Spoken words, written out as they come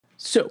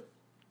So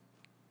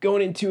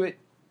going into it,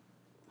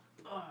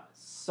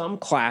 some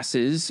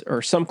classes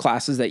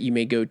that you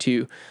may go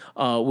to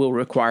will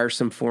require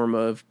some form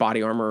of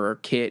body armor or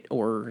kit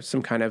or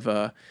some kind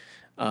of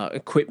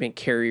equipment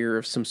carrier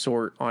of some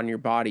sort on your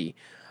body.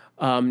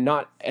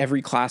 Not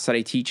every class that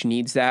I teach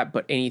needs that,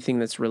 but anything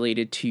that's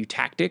related to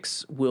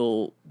tactics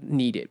will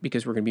need it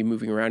because we're going to be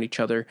moving around each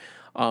other.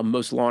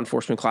 Most law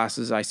enforcement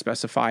classes, I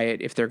specify it.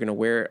 If they're going to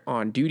wear it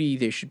on duty,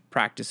 they should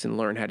practice and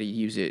learn how to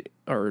use it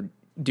or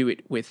do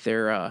it with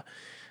their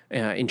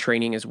in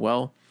training as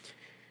well.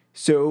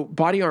 So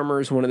body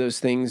armor is one of those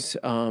things.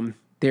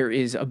 There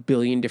is a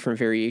billion different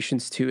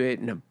variations to it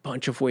and a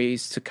bunch of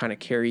ways to kind of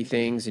carry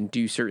things and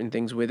do certain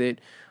things with it.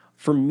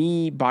 For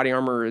me, body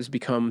armor has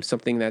become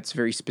something that's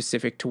very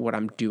specific to what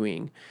I'm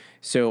doing.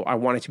 So I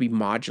want it to be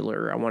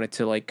modular. I want it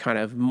to like kind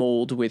of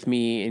mold with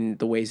me in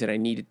the ways that I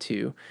need it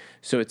to.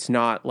 So it's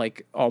not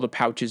like all the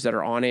pouches that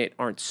are on it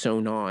aren't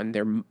sewn on.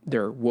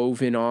 They're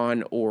woven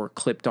on or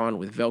clipped on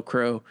with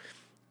Velcro,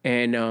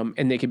 and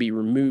they can be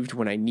removed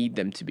when I need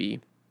them to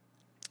be.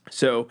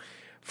 So,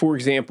 for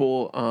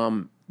example,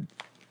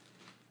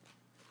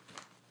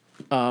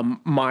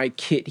 my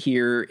kit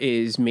here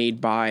is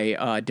made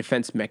by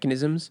Defense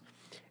Mechanisms,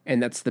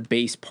 and that's the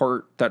base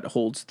part that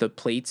holds the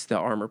plates, the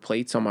armor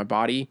plates on my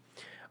body.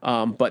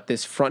 But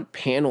this front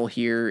panel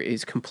here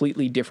is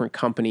completely different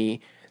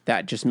company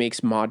that just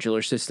makes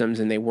modular systems,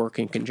 and they work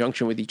in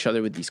conjunction with each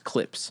other with these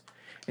clips.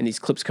 And these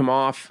clips come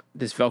off,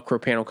 this Velcro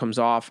panel comes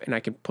off, and I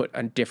can put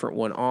a different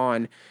one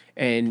on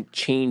and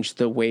change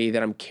the way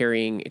that I'm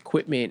carrying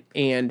equipment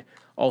and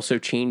also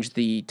change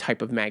the type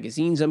of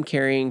magazines I'm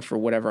carrying for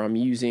whatever I'm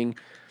using.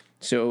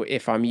 So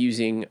if I'm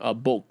using a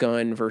bolt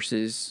gun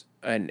versus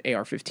an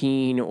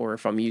AR-15, or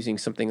if I'm using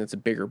something that's a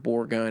bigger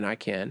bore gun, I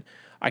can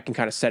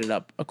kind of set it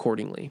up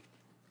accordingly.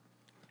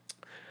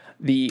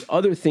 The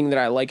other thing that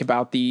I like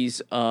about these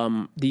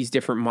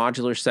different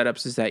modular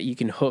setups is that you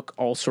can hook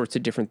all sorts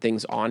of different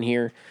things on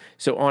here.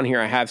 So on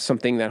here, I have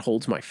something that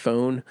holds my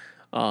phone.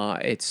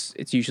 It's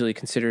usually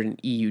considered an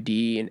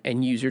EUD, an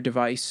end user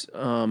device,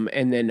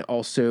 and then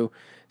also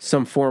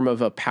some form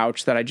of a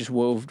pouch that I just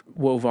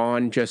wove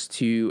on just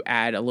to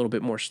add a little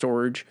bit more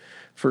storage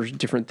for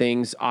different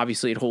things.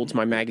 Obviously, it holds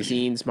my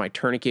magazines, my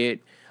tourniquet,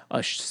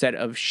 a set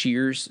of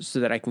shears so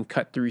that I can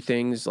cut through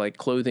things like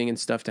clothing and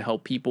stuff to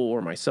help people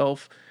or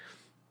myself.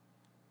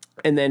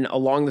 And then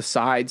along the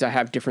sides, I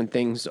have different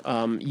things.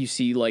 You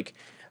see, like,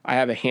 I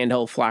have a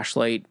handheld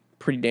flashlight,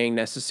 pretty dang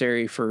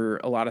necessary for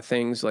a lot of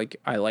things. Like,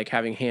 I like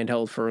having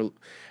handheld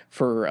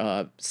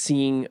for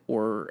seeing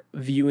or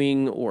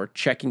viewing or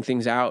checking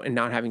things out and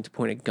not having to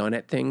point a gun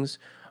at things.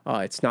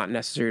 It's not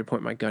necessary to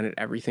point my gun at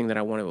everything that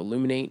I want to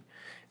illuminate,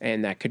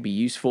 and that could be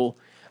useful.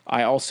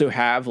 I also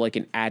have like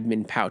an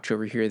admin pouch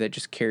over here that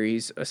just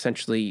carries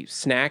essentially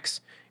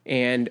snacks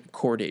and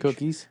cordage.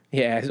 Cookies?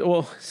 Yeah,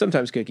 well,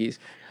 sometimes cookies.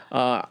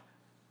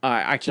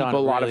 I keep John a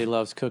lot really of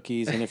loves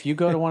cookies, and if you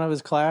go to one of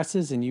his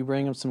classes and you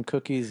bring him some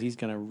cookies, he's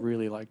gonna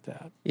really like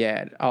that.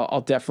 yeah.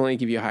 I'll definitely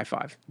give you a high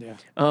five. Yeah.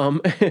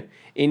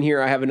 In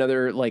here I have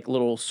another like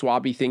little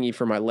swabby thingy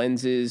for my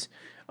lenses,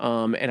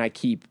 and I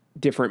keep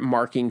different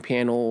marking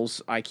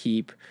panels. I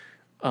keep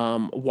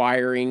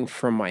wiring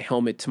from my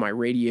helmet to my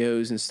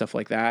radios and stuff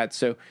like that.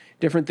 So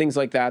different things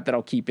like that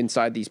I'll keep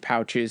inside these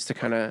pouches to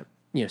kind of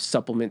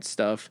supplement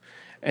stuff.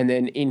 And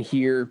then in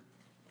here,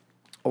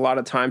 a lot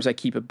of times I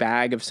keep a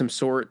bag of some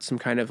sort, some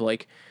kind of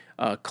like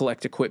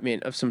collect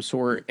equipment of some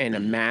sort, and a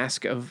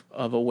mask of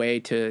a way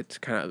to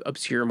kind of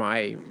obscure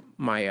my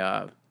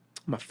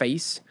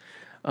face,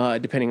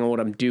 depending on what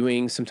I'm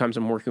doing. Sometimes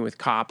I'm working with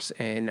cops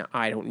and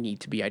I don't need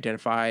to be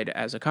identified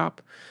as a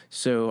cop,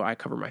 so I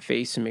cover my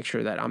face and make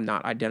sure that I'm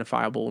not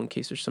identifiable in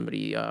case there's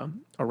somebody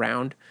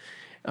around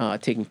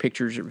taking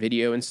pictures or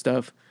video and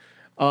stuff.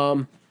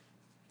 And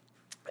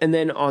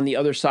then on the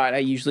other side, I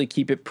usually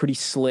keep it pretty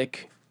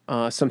slick.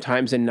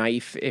 Sometimes a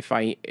knife if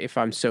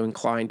I'm so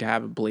inclined to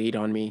have a blade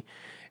on me.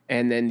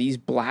 And then these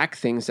black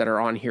things that are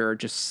on here are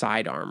just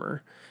side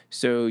armor.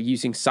 So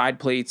using side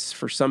plates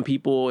for some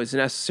people is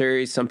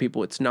necessary. Some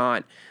people it's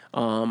not.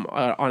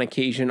 On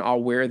occasion,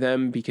 I'll wear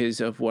them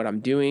because of what I'm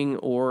doing,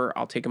 or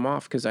I'll take them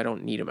off because I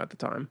don't need them at the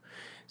time.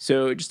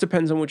 So it just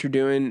depends on what you're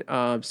doing.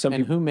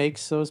 Who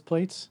makes those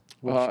plates?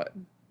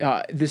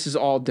 This is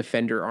all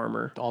Defender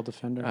armor. All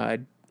Defender?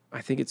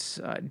 I think it's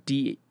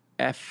DFNDR.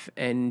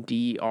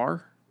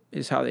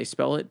 Is how they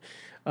spell it.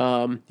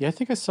 Yeah, I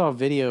think I saw a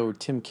video where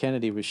Tim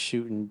Kennedy was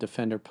shooting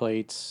Defender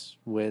plates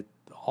with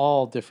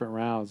all different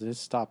rounds. It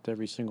stopped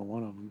every single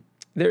one of them.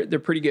 They're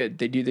pretty good.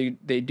 They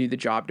do the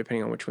job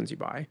depending on which ones you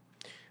buy.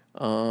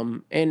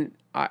 And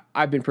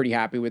I've been pretty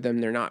happy with them.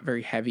 They're not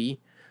very heavy,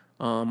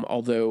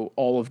 although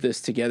all of this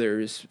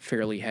together is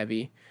fairly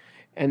heavy.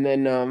 And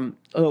then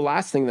the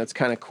last thing that's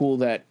kind of cool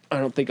that I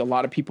don't think a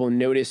lot of people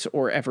notice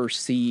or ever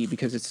see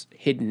because it's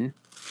hidden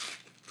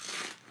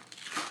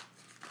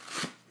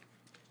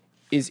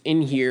is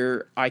in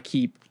here. I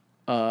keep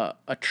a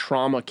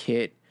trauma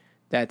kit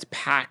that's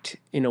packed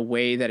in a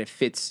way that it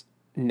fits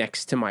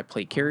next to my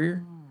plate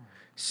carrier.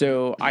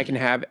 So I can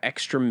have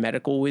extra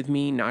medical with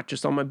me, not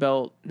just on my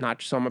belt, not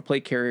just on my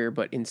plate carrier,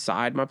 but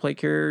inside my plate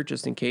carrier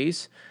just in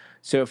case.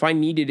 So if I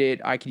needed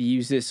it, I could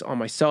use this on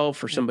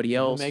myself or somebody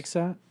And who else. makes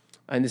that?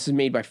 And this is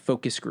made by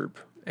Focus Group,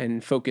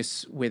 and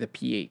Focus with a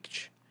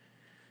PH.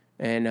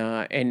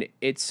 And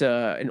it's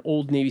an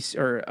old Navy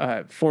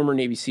or former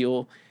Navy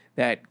SEAL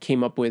that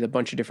came up with a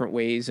bunch of different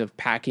ways of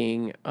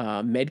packing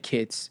med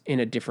kits in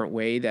a different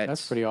way.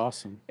 That's pretty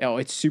awesome. Oh,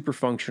 it's super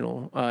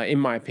functional, in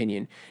my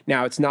opinion.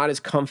 Now, it's not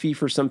as comfy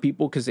for some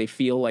people because they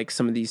feel like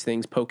some of these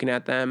things poking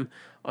at them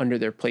under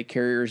their plate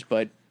carriers.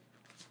 But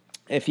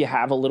if you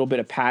have a little bit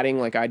of padding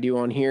like I do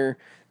on here,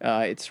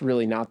 it's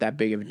really not that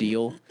big of a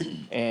deal.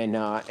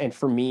 And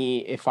for me,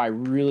 if I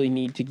really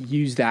need to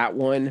use that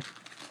one,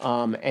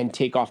 and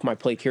take off my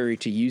plate carrier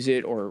to use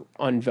it, or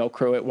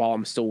unvelcro it while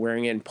I'm still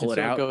wearing it and pull it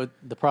out.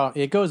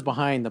 It goes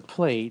behind the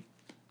plate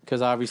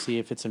because obviously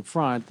if it's in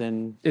front,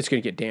 then it's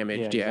going to get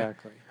damaged. Yeah,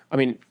 exactly. I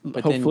mean,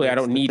 but hopefully I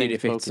don't need it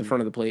if it's the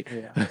front of the plate.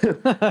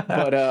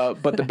 Yeah.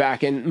 but the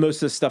back end, most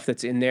of the stuff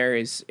that's in there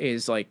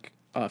is like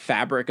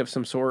fabric of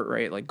some sort,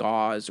 right? Like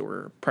gauze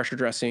or pressure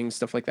dressing,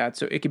 stuff like that.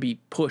 So it could be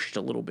pushed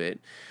a little bit.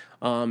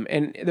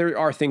 And there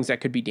are things that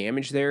could be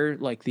damaged there,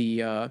 like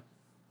the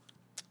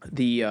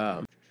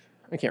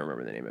I can't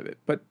remember the name of it,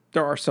 but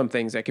there are some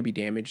things that could be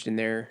damaged in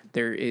there.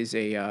 There is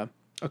a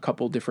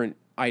couple different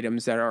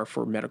items that are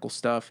for medical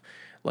stuff,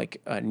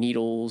 like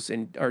needles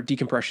or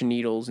decompression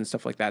needles and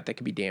stuff like that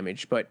could be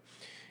damaged. But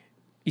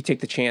you take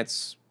the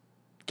chance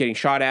getting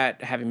shot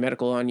at, having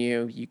medical on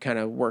you, you kind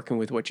of working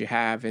with what you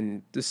have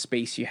and the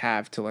space you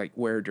have to like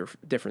wear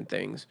different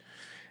things.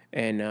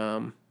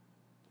 And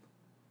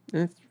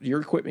it's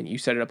your equipment. You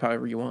set it up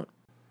however you want.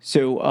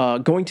 So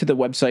going to the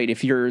website,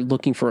 if you're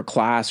looking for a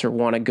class or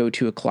want to go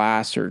to a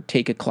class or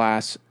take a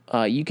class,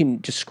 you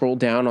can just scroll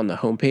down on the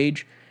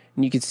homepage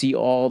and you can see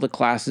all the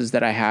classes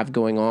that I have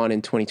going on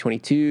in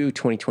 2022,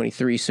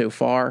 2023 so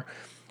far.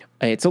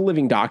 It's a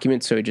living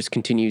document, so it just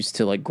continues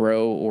to like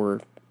grow,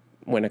 or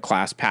when a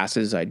class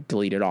passes, I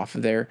delete it off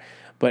of there.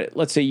 But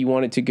let's say you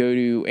wanted to go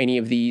to any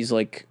of these,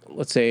 like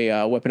let's say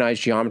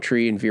Weaponized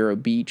Geometry and Vero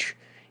Beach,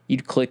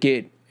 you'd click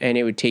it, and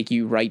it would take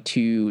you right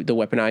to the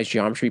Weaponized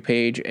Geometry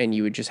page, and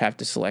you would just have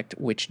to select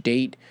which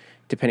date,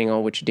 depending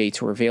on which dates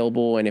were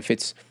available. And if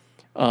it's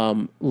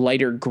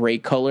lighter gray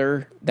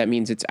color, that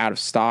means it's out of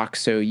stock,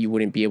 so you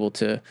wouldn't be able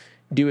to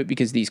do it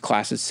because these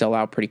classes sell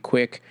out pretty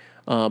quick.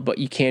 But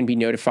you can be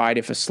notified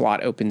if a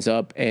slot opens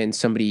up and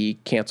somebody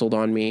canceled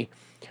on me.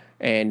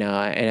 And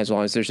as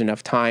long as there's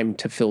enough time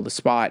to fill the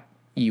spot,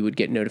 you would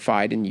get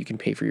notified and you can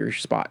pay for your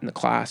spot in the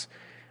class.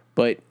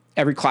 But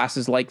every class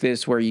is like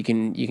this, where you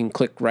can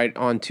click right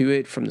onto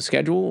it from the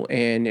schedule,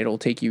 and it'll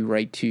take you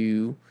right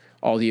to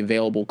all the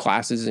available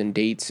classes and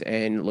dates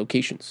and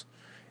locations.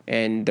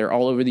 And they're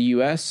all over the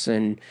U.S.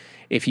 And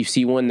if you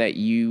see one that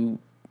you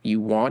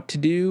want to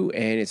do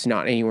and it's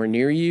not anywhere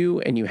near you,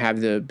 and you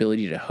have the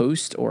ability to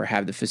host or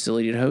have the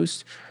facility to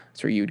host,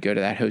 that's where you would go to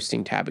that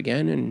hosting tab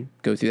again and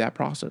go through that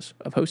process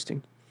of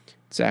hosting.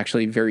 It's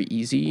actually very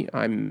easy.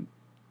 I'm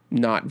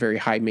not very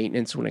high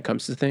maintenance when it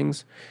comes to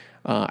things.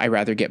 I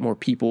rather get more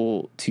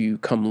people to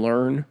come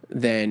learn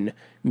than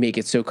make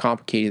it so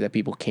complicated that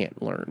people can't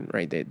learn,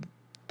 right?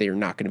 They're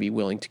not going to be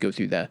willing to go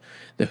through the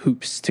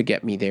hoops to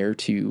get me there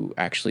to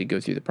actually go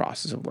through the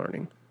process of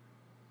learning.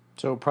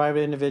 So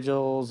private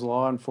individuals,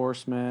 law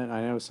enforcement,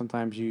 I know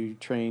sometimes you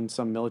train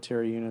some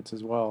military units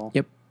as well.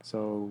 Yep.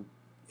 So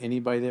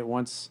anybody that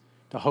wants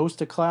to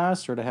host a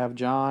class or to have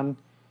John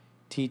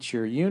teach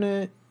your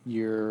unit,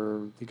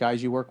 the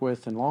guys you work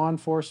with in law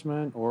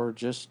enforcement, or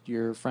just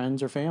your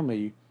friends or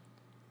family,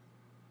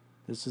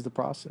 this is the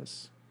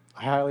process.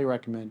 I highly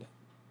recommend it.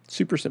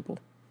 Super simple.